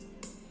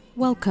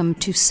Welcome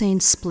to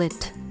Sane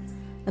Split,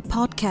 a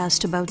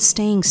podcast about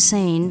staying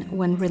sane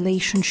when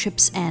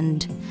relationships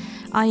end.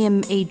 I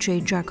am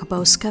AJ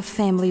Jakubowska,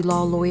 family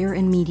law lawyer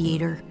and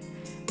mediator.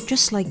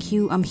 Just like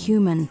you, I'm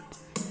human.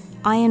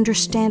 I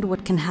understand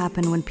what can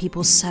happen when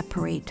people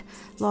separate.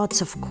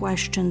 Lots of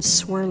questions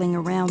swirling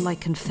around like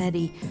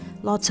confetti,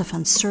 lots of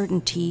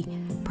uncertainty,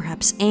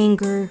 perhaps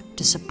anger,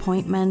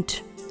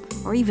 disappointment,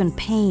 or even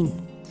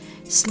pain.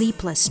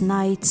 Sleepless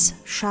nights,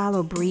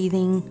 shallow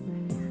breathing.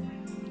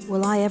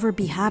 Will I ever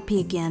be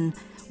happy again?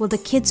 Will the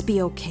kids be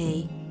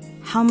okay?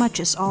 How much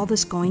is all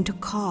this going to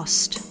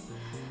cost?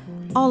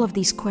 All of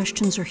these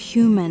questions are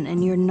human,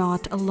 and you're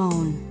not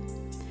alone.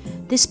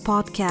 This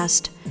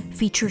podcast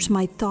features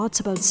my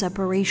thoughts about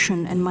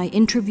separation and my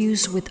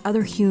interviews with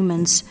other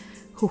humans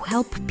who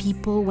help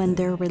people when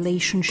their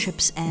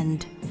relationships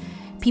end.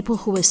 People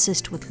who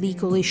assist with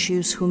legal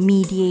issues, who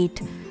mediate,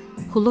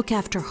 who look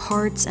after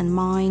hearts and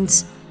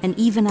minds, and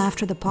even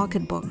after the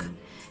pocketbook.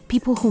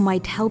 People who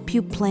might help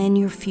you plan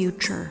your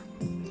future.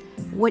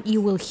 What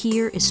you will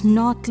hear is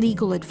not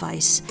legal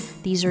advice.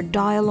 These are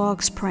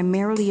dialogues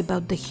primarily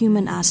about the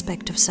human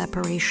aspect of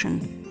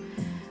separation.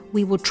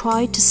 We will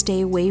try to stay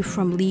away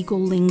from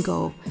legal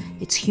lingo.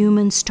 It's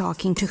humans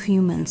talking to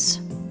humans.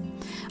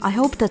 I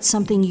hope that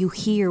something you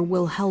hear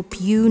will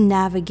help you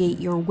navigate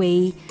your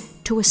way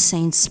to a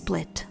sane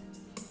split.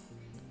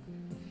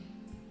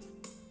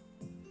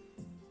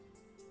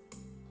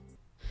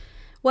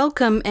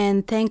 Welcome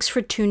and thanks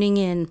for tuning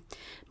in.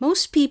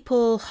 Most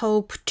people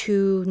hope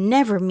to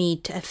never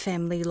meet a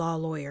family law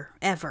lawyer,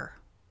 ever.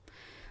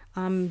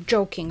 I'm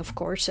joking, of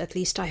course, at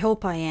least I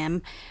hope I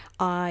am.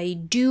 I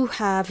do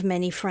have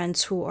many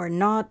friends who are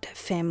not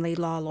family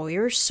law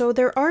lawyers, so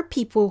there are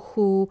people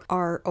who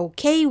are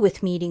okay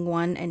with meeting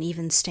one and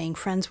even staying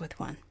friends with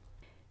one.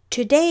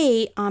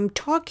 Today, I'm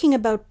talking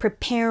about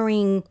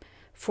preparing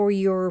for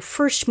your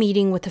first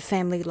meeting with a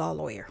family law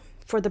lawyer.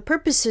 For the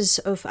purposes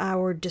of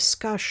our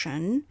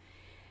discussion,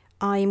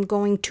 I am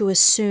going to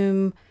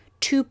assume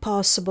two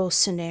possible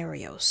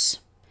scenarios.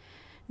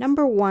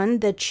 Number one,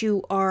 that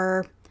you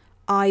are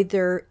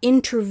either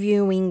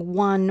interviewing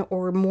one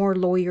or more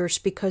lawyers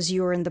because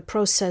you're in the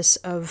process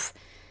of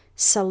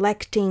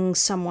selecting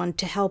someone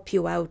to help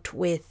you out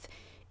with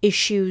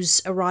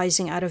issues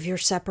arising out of your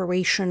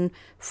separation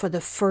for the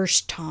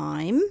first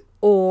time.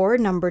 Or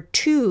number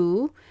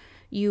two,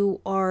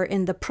 you are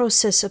in the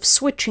process of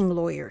switching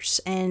lawyers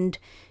and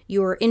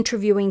you're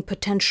interviewing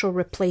potential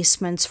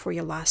replacements for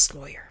your last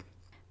lawyer.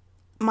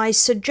 My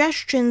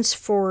suggestions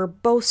for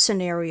both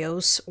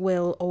scenarios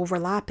will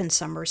overlap in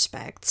some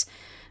respects,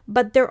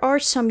 but there are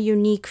some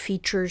unique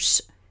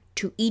features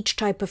to each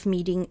type of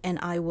meeting, and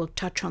I will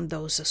touch on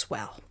those as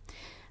well.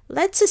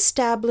 Let's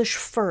establish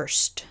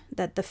first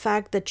that the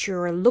fact that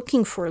you're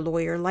looking for a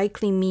lawyer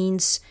likely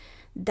means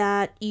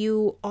that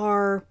you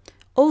are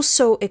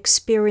also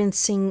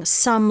experiencing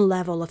some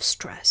level of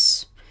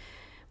stress.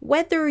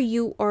 Whether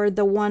you are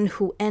the one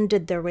who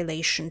ended the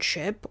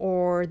relationship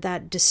or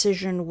that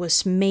decision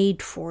was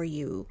made for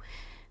you,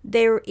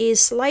 there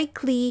is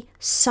likely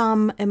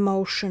some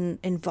emotion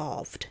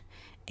involved,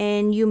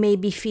 and you may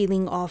be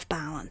feeling off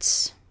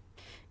balance.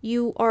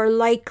 You are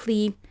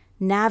likely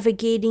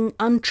navigating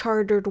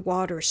uncharted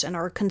waters and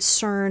are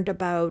concerned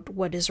about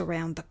what is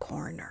around the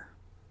corner.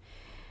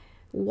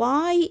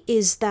 Why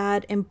is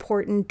that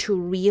important to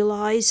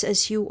realize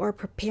as you are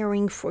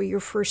preparing for your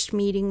first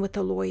meeting with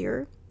a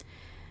lawyer?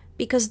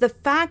 Because the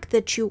fact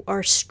that you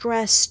are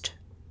stressed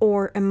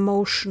or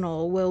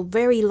emotional will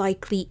very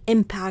likely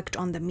impact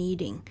on the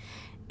meeting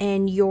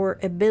and your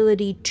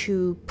ability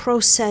to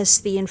process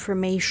the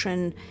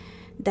information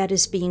that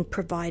is being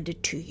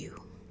provided to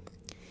you.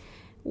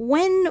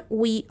 When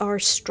we are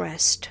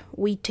stressed,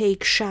 we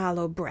take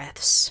shallow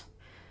breaths.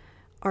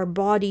 Our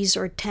bodies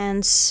are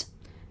tense.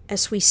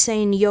 As we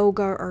say in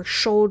yoga, our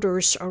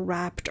shoulders are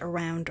wrapped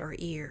around our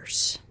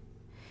ears.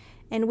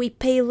 And we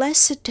pay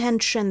less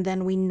attention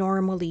than we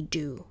normally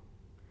do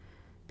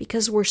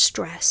because we're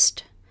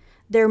stressed.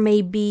 There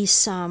may be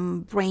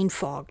some brain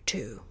fog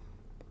too.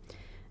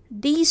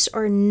 These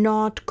are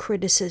not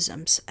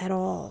criticisms at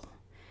all.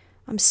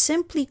 I'm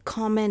simply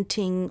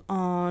commenting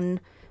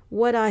on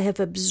what I have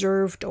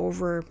observed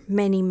over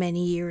many,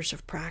 many years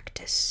of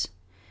practice.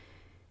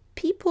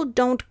 People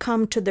don't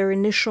come to their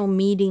initial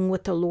meeting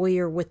with a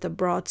lawyer with a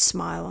broad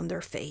smile on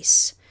their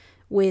face,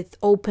 with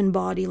open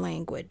body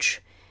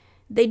language.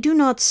 They do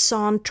not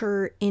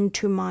saunter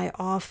into my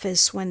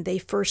office when they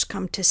first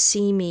come to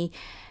see me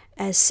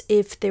as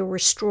if they were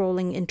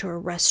strolling into a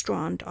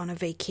restaurant on a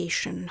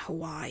vacation in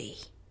Hawaii.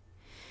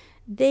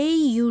 They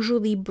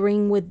usually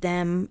bring with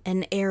them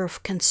an air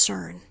of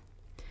concern,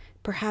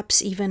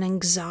 perhaps even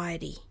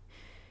anxiety.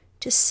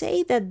 To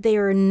say that they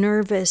are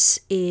nervous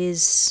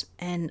is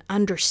an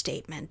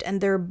understatement, and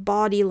their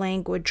body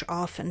language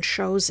often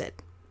shows it.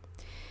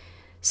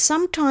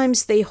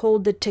 Sometimes they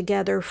hold it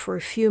together for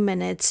a few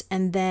minutes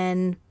and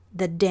then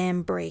the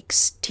dam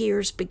breaks,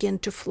 tears begin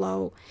to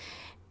flow,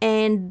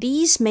 and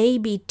these may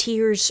be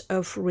tears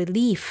of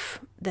relief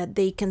that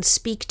they can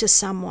speak to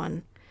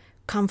someone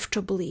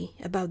comfortably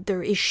about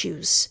their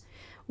issues,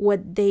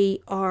 what they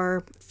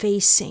are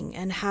facing,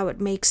 and how it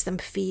makes them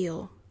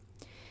feel.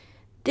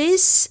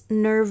 This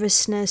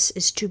nervousness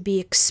is to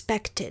be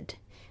expected,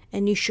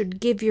 and you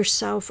should give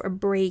yourself a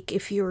break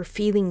if you're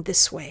feeling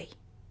this way.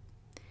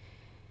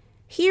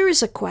 Here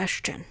is a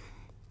question.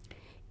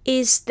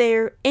 Is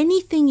there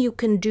anything you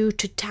can do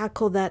to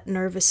tackle that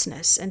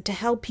nervousness and to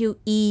help you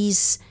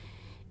ease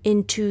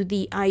into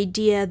the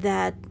idea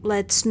that,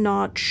 let's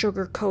not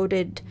sugarcoat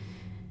it,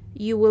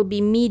 you will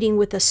be meeting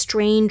with a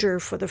stranger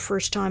for the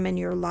first time in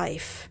your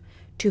life,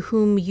 to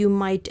whom you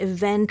might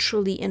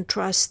eventually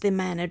entrust the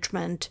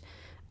management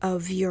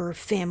of your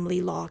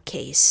family law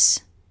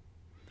case?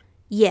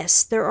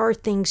 Yes, there are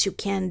things you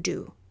can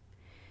do.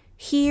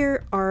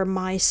 Here are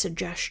my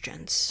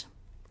suggestions.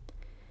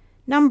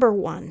 Number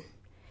 1,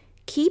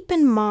 keep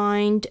in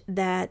mind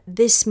that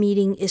this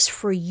meeting is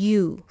for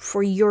you,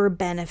 for your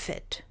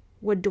benefit.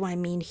 What do I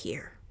mean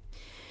here?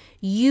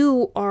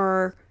 You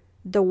are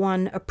the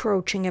one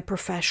approaching a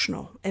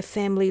professional, a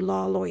family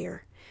law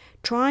lawyer,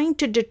 trying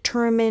to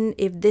determine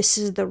if this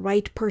is the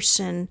right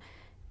person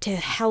to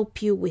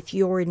help you with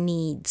your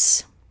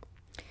needs.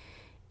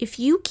 If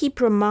you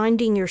keep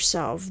reminding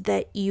yourself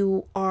that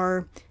you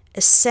are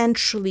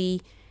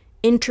essentially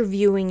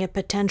interviewing a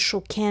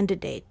potential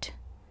candidate,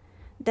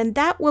 then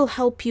that will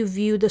help you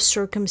view the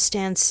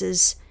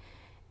circumstances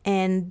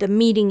and the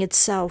meeting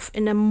itself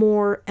in a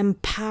more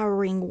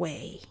empowering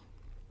way.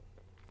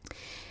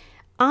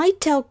 I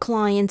tell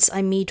clients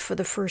I meet for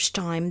the first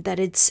time that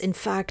it's in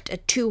fact a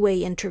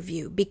two-way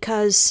interview,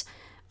 because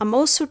I'm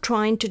also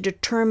trying to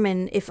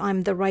determine if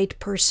I'm the right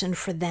person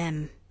for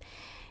them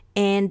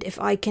and if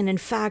I can in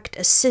fact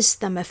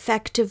assist them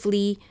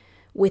effectively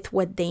with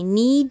what they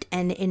need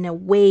and in a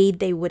way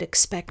they would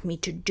expect me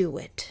to do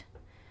it.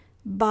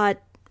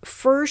 But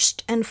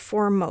first and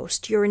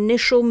foremost, your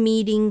initial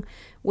meeting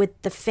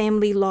with the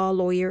family law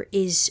lawyer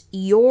is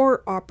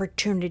your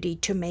opportunity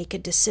to make a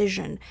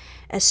decision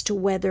as to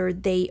whether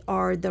they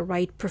are the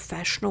right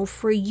professional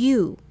for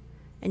you,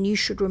 and you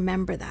should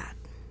remember that.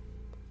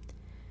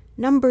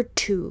 Number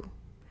 2,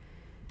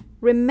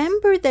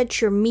 remember that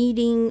you're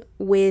meeting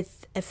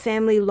with a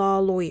family law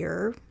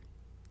lawyer,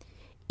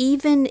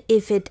 even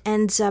if it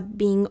ends up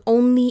being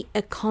only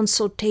a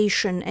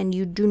consultation and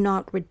you do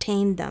not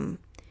retain them,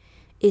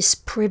 is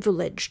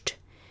privileged,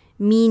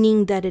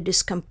 meaning that it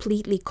is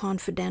completely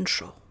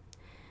confidential.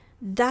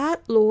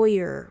 That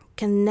lawyer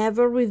can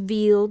never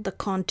reveal the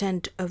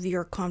content of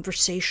your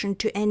conversation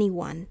to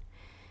anyone,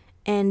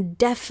 and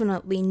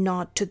definitely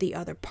not to the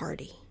other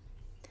party.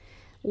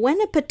 When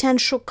a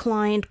potential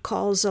client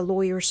calls a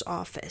lawyer's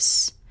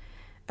office,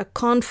 a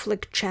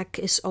conflict check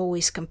is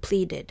always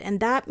completed,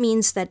 and that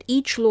means that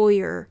each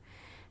lawyer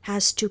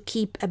has to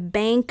keep a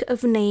bank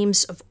of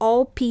names of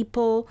all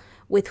people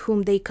with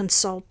whom they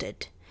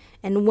consulted.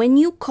 And when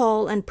you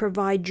call and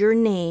provide your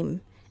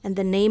name and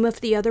the name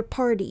of the other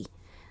party,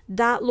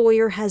 that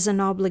lawyer has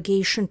an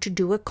obligation to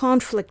do a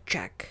conflict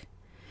check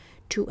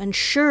to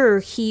ensure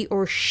he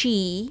or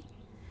she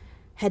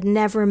had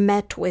never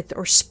met with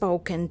or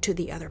spoken to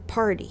the other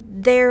party.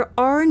 There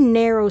are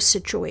narrow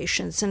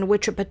situations in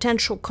which a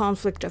potential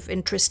conflict of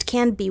interest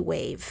can be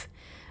waived,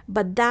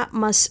 but that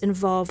must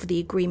involve the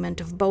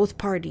agreement of both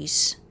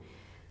parties.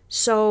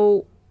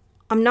 So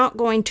I'm not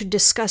going to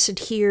discuss it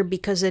here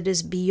because it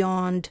is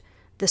beyond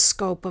the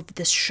scope of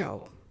this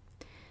show.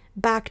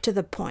 Back to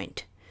the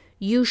point.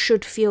 You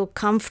should feel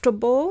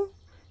comfortable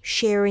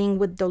sharing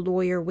with the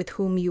lawyer with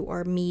whom you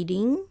are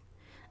meeting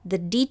the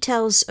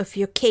details of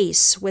your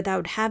case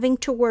without having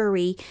to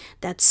worry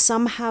that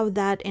somehow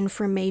that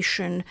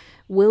information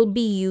will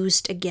be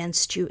used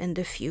against you in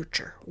the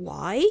future.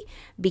 Why?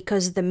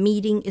 Because the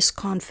meeting is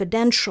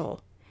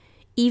confidential,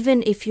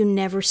 even if you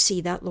never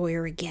see that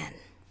lawyer again.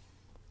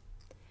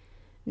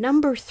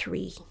 Number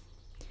 3,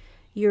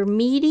 your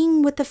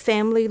meeting with a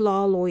family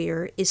law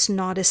lawyer is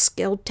not a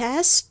skill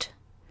test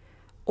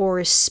or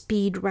a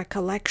speed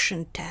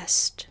recollection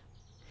test.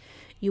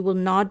 You will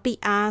not be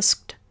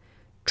asked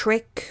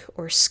trick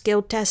or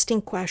skill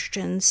testing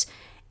questions,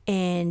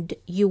 and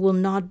you will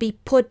not be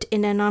put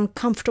in an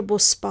uncomfortable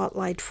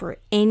spotlight for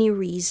any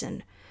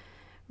reason.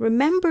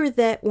 Remember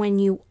that when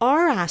you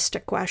are asked a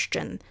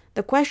question,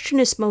 the question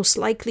is most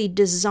likely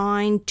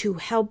designed to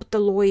help the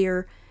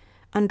lawyer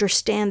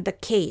understand the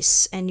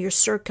case and your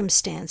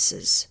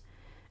circumstances,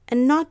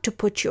 and not to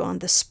put you on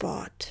the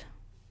spot.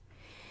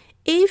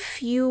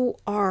 If you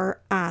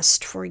are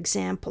asked, for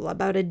example,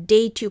 about a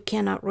date you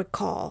cannot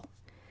recall,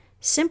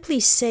 simply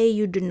say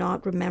you do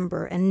not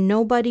remember, and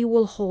nobody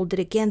will hold it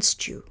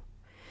against you.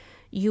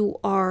 You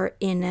are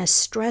in a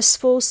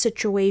stressful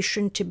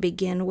situation to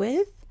begin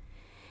with,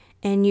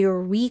 and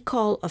your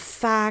recall of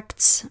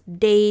facts,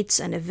 dates,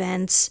 and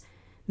events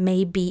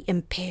may be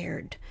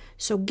impaired.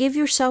 So give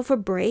yourself a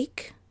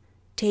break,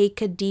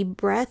 take a deep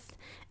breath,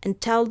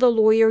 and tell the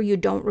lawyer you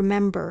don't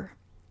remember.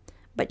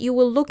 But you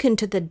will look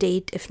into the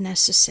date if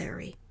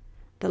necessary.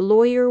 The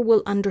lawyer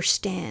will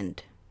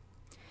understand.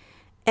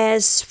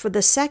 As for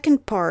the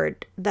second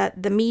part,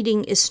 that the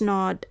meeting is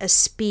not a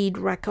speed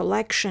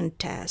recollection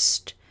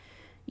test,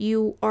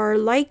 You are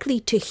likely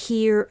to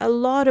hear a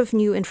lot of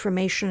new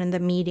information in the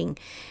meeting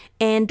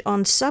and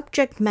on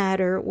subject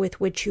matter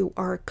with which you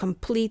are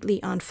completely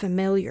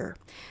unfamiliar.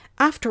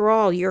 After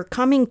all, you're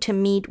coming to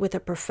meet with a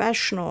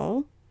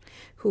professional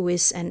who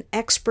is an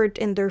expert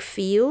in their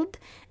field,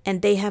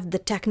 and they have the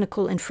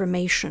technical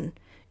information.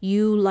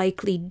 You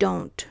likely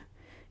don't.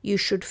 You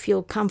should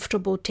feel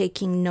comfortable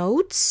taking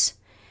notes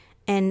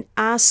and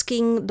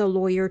asking the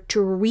lawyer to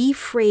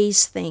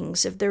rephrase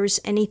things if there is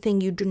anything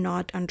you do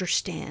not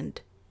understand.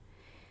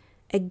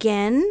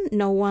 Again,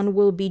 no one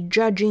will be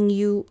judging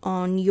you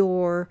on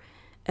your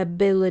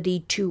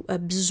ability to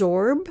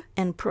absorb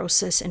and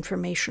process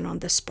information on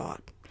the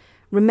spot.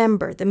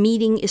 Remember, the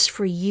meeting is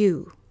for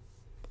you.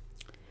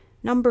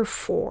 Number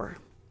 4,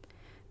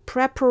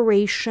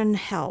 preparation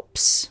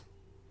helps.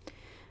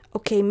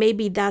 Okay,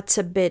 maybe that's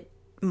a bit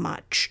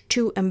much,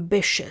 too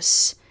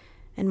ambitious,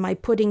 and my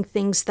putting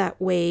things that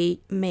way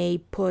may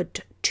put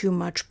too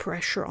much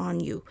pressure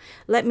on you.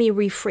 Let me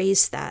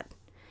rephrase that.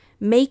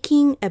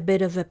 Making a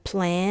bit of a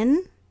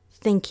plan,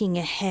 thinking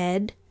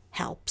ahead,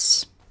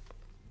 helps.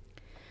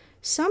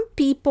 Some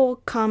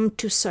people come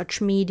to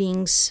such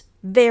meetings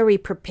very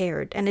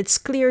prepared, and it's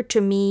clear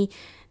to me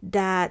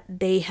that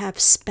they have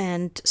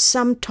spent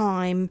some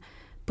time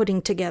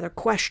putting together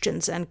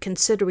questions and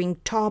considering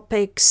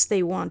topics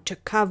they want to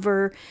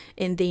cover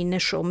in the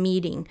initial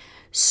meeting.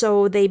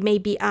 So they may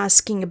be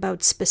asking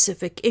about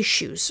specific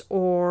issues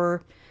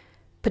or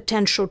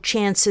potential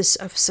chances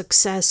of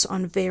success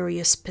on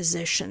various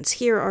positions.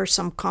 Here are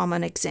some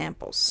common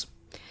examples.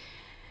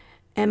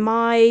 Am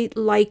I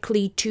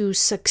likely to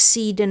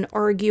succeed in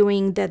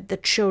arguing that the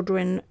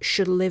children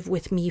should live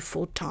with me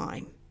full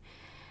time?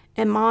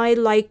 Am I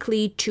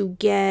likely to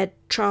get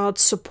child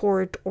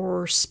support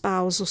or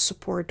spousal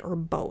support or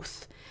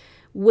both?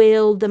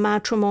 Will the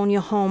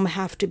matrimonial home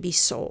have to be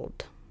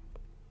sold?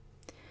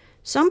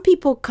 Some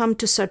people come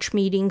to such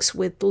meetings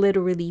with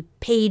literally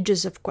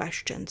pages of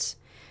questions,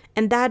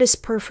 and that is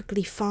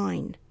perfectly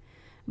fine,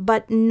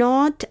 but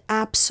not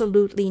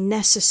absolutely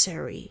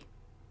necessary.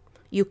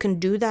 You can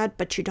do that,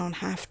 but you don't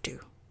have to.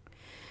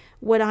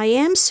 What I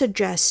am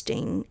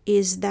suggesting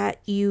is that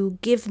you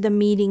give the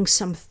meeting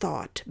some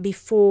thought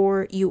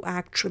before you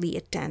actually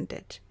attend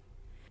it.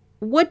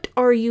 What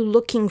are you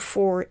looking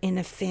for in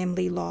a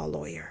family law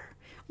lawyer?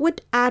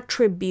 What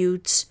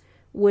attributes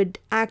would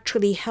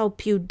actually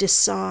help you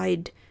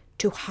decide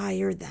to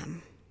hire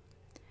them?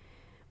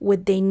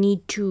 Would they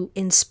need to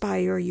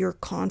inspire your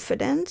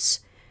confidence?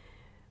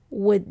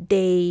 Would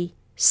they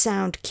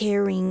sound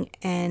caring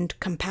and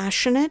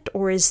compassionate,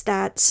 or is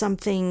that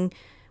something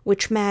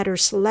which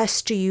matters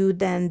less to you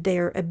than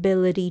their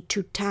ability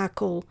to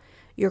tackle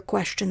your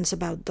questions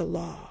about the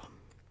law?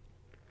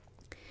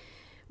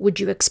 Would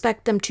you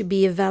expect them to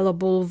be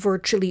available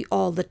virtually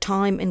all the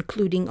time,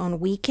 including on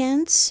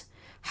weekends?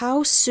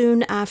 How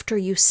soon after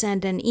you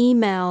send an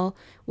email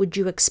would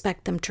you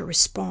expect them to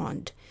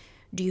respond?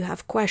 Do you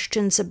have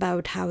questions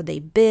about how they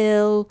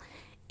bill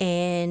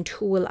and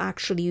who will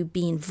actually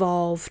be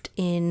involved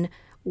in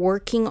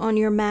working on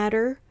your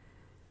matter?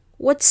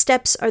 What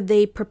steps are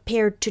they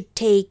prepared to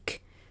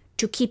take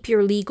to keep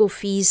your legal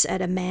fees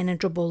at a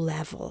manageable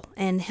level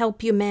and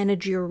help you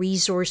manage your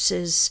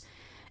resources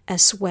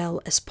as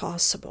well as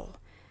possible?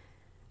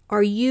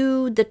 Are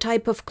you the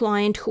type of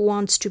client who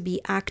wants to be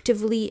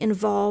actively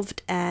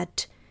involved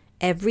at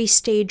every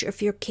stage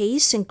of your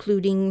case,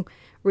 including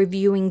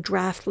reviewing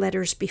draft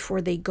letters before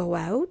they go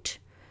out?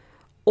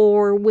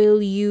 Or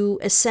will you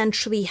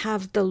essentially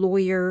have the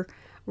lawyer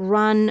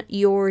run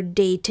your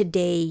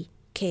day-to-day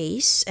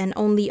case and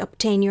only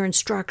obtain your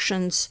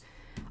instructions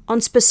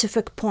on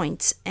specific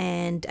points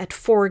and at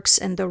forks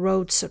in the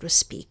road, so to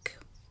speak?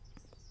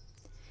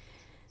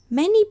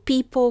 Many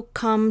people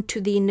come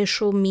to the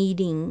initial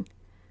meeting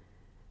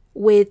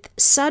with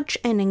such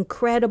an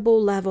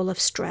incredible level of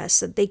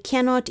stress that they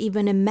cannot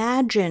even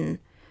imagine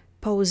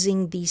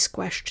posing these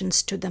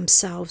questions to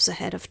themselves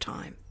ahead of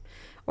time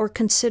or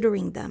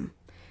considering them.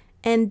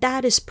 And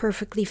that is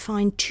perfectly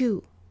fine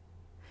too.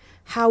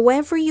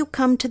 However you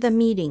come to the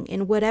meeting,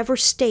 in whatever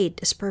state,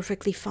 is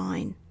perfectly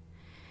fine.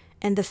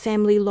 And the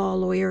family law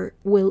lawyer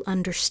will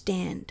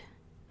understand.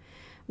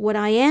 What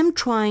I am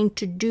trying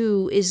to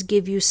do is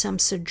give you some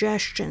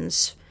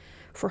suggestions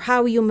for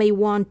how you may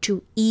want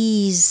to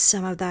ease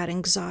some of that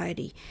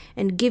anxiety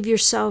and give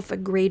yourself a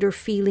greater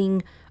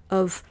feeling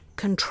of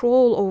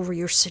control over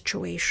your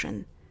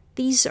situation.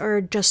 These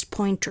are just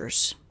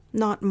pointers,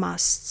 not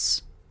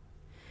musts.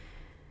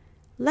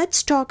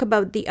 Let's talk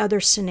about the other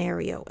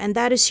scenario, and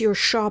that is you're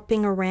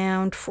shopping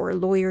around for a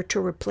lawyer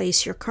to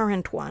replace your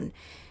current one.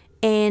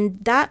 And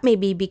that may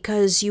be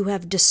because you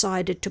have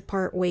decided to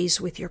part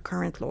ways with your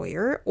current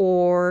lawyer,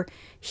 or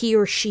he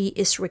or she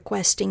is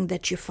requesting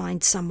that you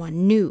find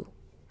someone new.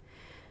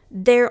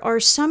 There are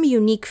some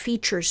unique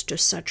features to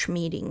such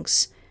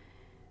meetings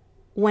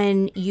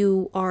when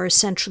you are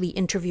essentially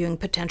interviewing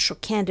potential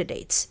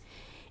candidates.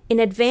 In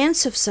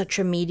advance of such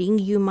a meeting,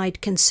 you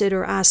might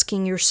consider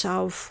asking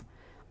yourself,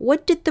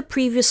 what did the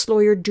previous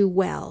lawyer do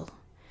well?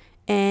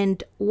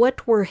 and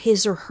what were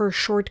his or her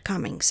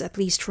shortcomings, at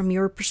least from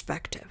your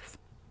perspective.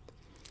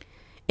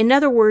 In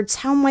other words,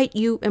 how might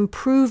you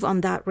improve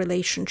on that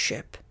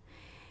relationship?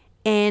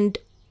 And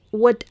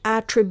what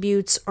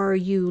attributes are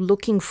you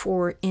looking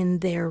for in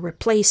their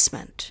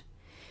replacement?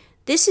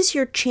 This is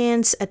your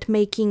chance at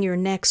making your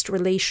next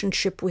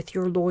relationship with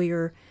your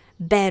lawyer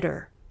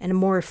better and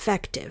more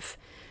effective.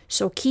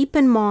 So keep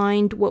in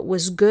mind what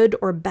was good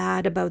or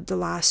bad about the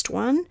last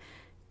one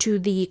to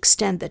the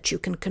extent that you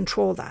can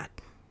control that.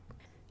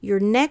 Your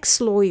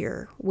next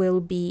lawyer will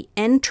be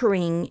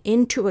entering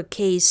into a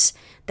case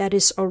that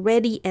is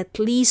already at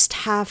least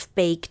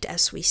half-baked,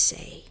 as we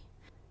say.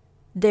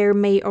 There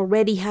may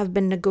already have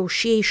been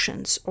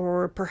negotiations,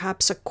 or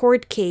perhaps a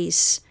court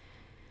case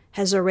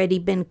has already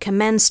been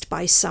commenced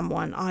by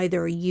someone,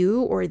 either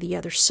you or the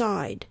other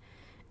side,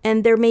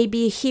 and there may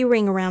be a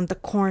hearing around the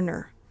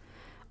corner.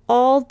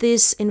 All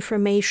this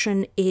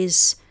information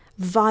is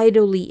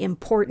vitally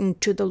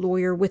important to the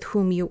lawyer with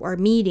whom you are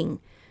meeting,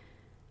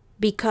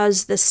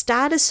 because the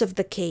status of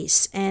the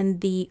case and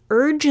the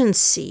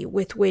urgency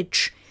with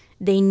which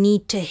they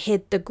need to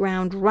hit the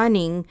ground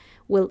running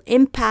will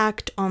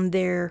impact on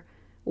their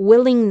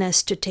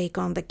willingness to take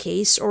on the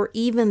case or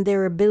even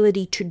their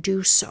ability to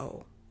do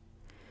so.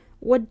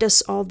 What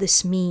does all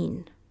this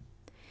mean?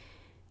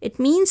 It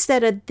means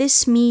that at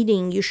this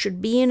meeting you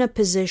should be in a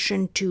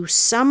position to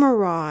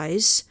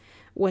summarize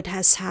what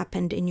has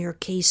happened in your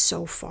case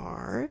so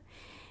far,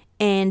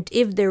 and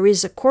if there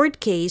is a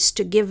court case,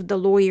 to give the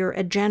lawyer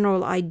a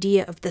general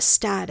idea of the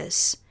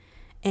status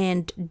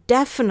and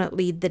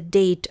definitely the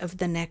date of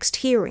the next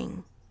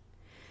hearing.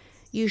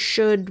 You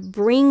should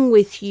bring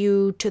with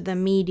you to the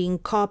meeting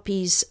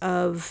copies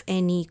of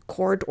any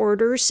court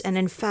orders and,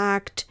 in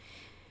fact,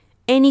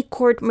 any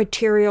court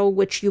material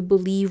which you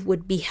believe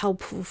would be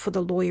helpful for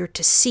the lawyer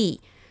to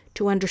see,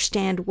 to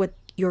understand what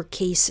your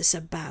case is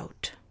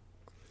about.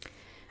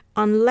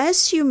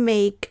 Unless you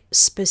make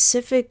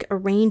specific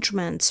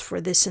arrangements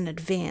for this in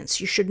advance,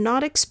 you should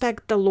not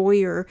expect the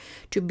lawyer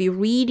to be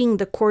reading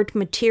the court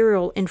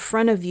material in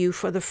front of you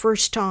for the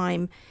first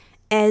time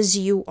as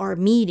you are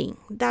meeting.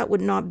 That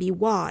would not be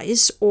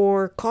wise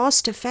or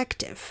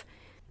cost-effective.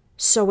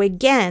 So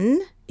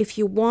again, if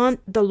you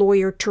want the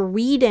lawyer to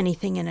read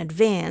anything in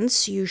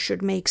advance, you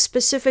should make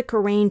specific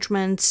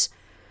arrangements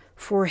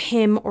for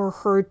him or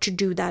her to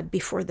do that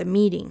before the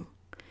meeting.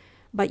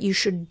 But you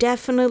should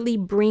definitely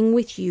bring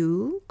with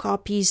you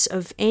copies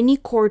of any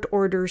court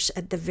orders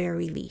at the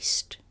very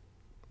least.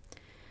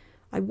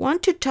 I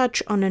want to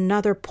touch on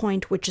another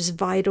point which is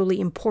vitally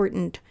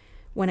important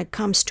when it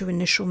comes to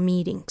initial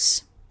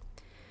meetings.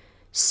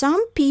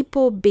 Some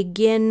people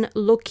begin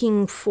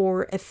looking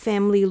for a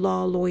family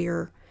law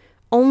lawyer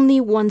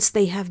only once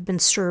they have been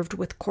served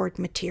with court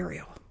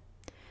material.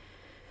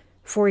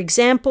 For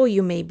example,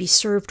 you may be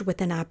served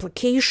with an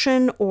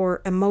application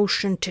or a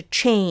motion to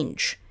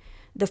change.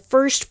 The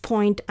first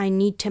point I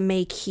need to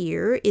make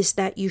here is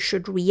that you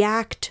should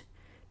react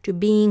to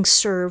being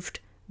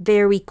served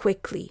very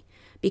quickly,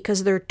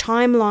 because there are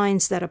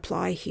timelines that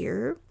apply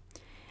here,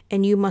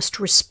 and you must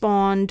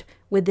respond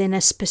within a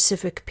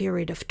specific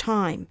period of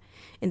time.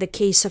 In the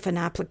case of an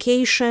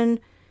application,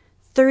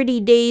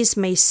 30 days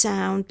may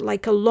sound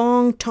like a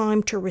long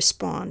time to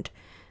respond,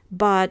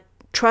 but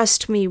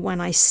trust me when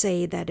I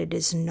say that it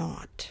is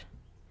not.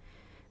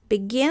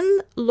 Begin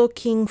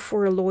looking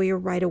for a lawyer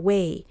right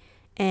away,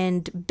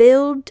 and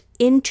build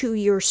into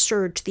your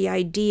search the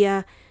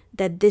idea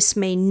that this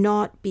may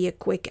not be a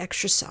quick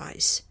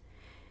exercise.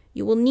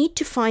 You will need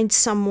to find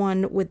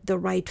someone with the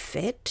right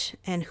fit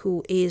and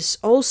who is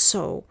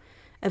also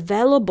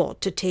available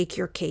to take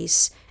your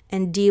case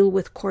and deal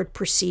with court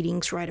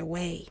proceedings right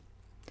away.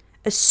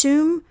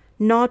 Assume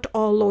not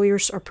all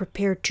lawyers are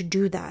prepared to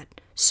do that.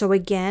 So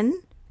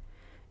again,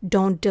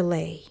 don't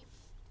delay.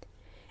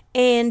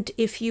 And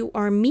if you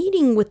are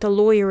meeting with a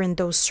lawyer in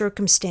those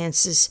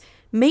circumstances,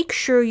 make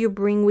sure you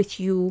bring with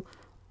you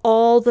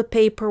all the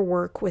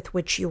paperwork with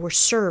which you were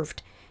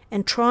served,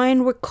 and try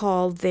and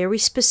recall very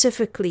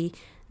specifically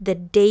the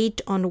date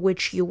on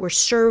which you were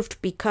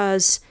served,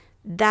 because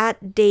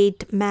that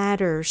date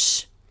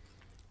matters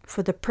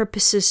for the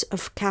purposes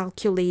of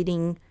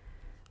calculating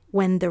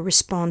when the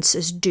response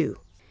is due.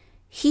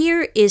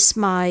 Here is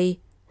my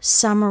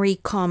summary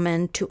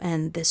comment to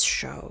end this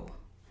show.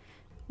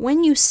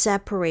 When you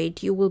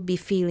separate, you will be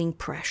feeling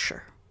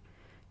pressure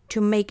to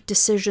make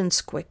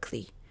decisions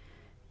quickly,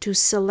 to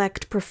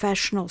select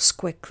professionals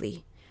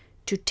quickly,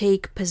 to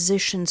take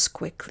positions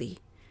quickly,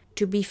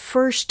 to be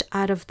first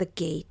out of the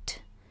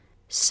gate.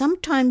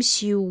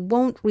 Sometimes you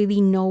won't really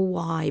know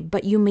why,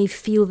 but you may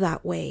feel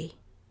that way.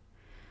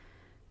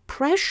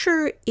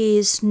 Pressure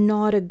is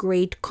not a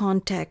great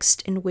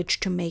context in which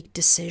to make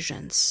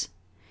decisions.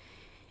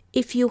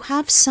 If you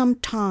have some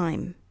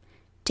time,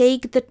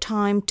 take the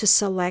time to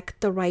select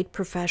the right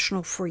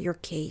professional for your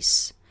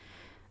case,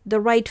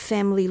 the right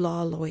family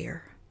law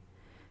lawyer.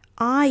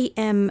 I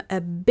am a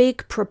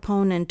big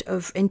proponent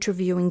of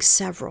interviewing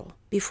several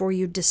before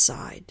you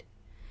decide.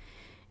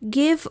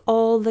 Give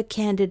all the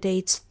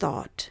candidates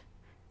thought.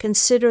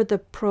 Consider the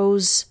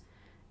pros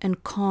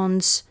and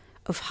cons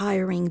of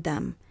hiring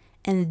them,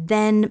 and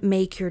then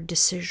make your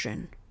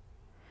decision.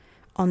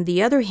 On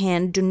the other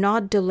hand, do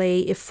not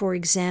delay if, for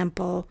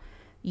example,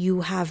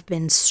 you have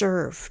been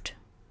served.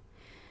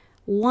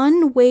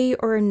 One way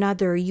or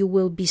another, you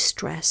will be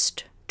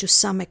stressed to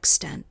some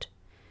extent.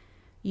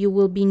 You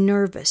will be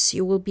nervous.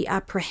 You will be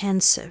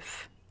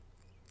apprehensive.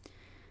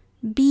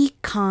 Be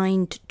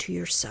kind to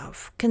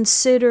yourself.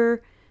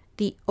 Consider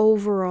the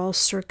overall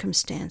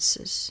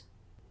circumstances.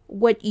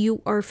 What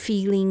you are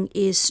feeling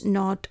is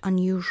not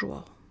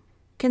unusual.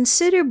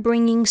 Consider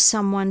bringing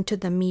someone to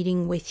the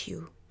meeting with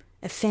you,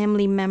 a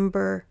family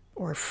member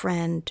or a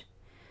friend.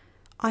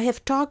 I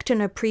have talked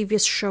in a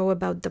previous show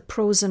about the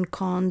pros and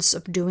cons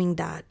of doing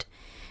that.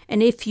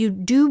 And if you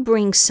do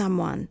bring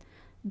someone,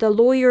 the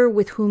lawyer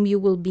with whom you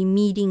will be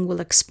meeting will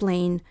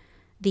explain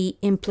the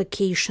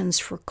implications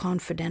for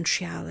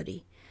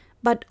confidentiality.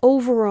 But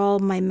overall,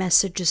 my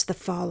message is the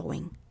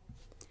following.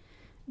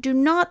 Do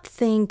not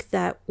think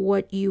that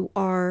what you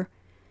are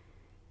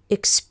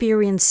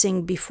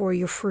experiencing before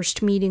your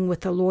first meeting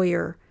with a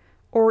lawyer,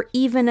 or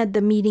even at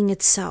the meeting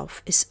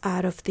itself, is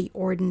out of the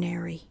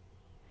ordinary.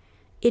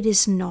 It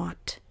is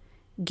not.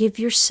 Give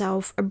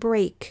yourself a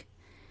break.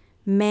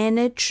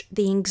 Manage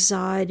the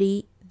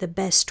anxiety the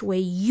best way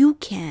you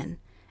can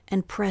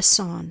and press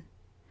on.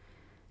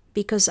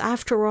 Because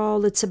after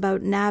all, it's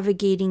about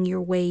navigating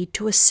your way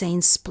to a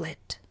sane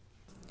split.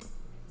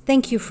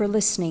 Thank you for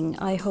listening.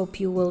 I hope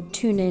you will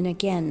tune in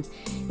again.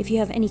 If you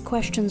have any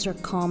questions or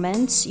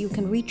comments, you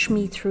can reach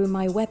me through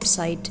my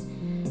website,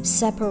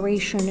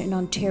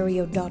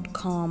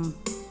 separationinontario.com.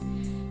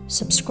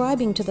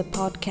 Subscribing to the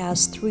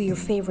podcast through your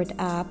favorite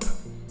app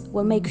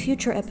will make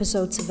future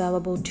episodes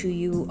available to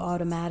you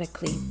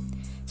automatically.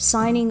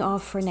 Signing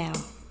off for now.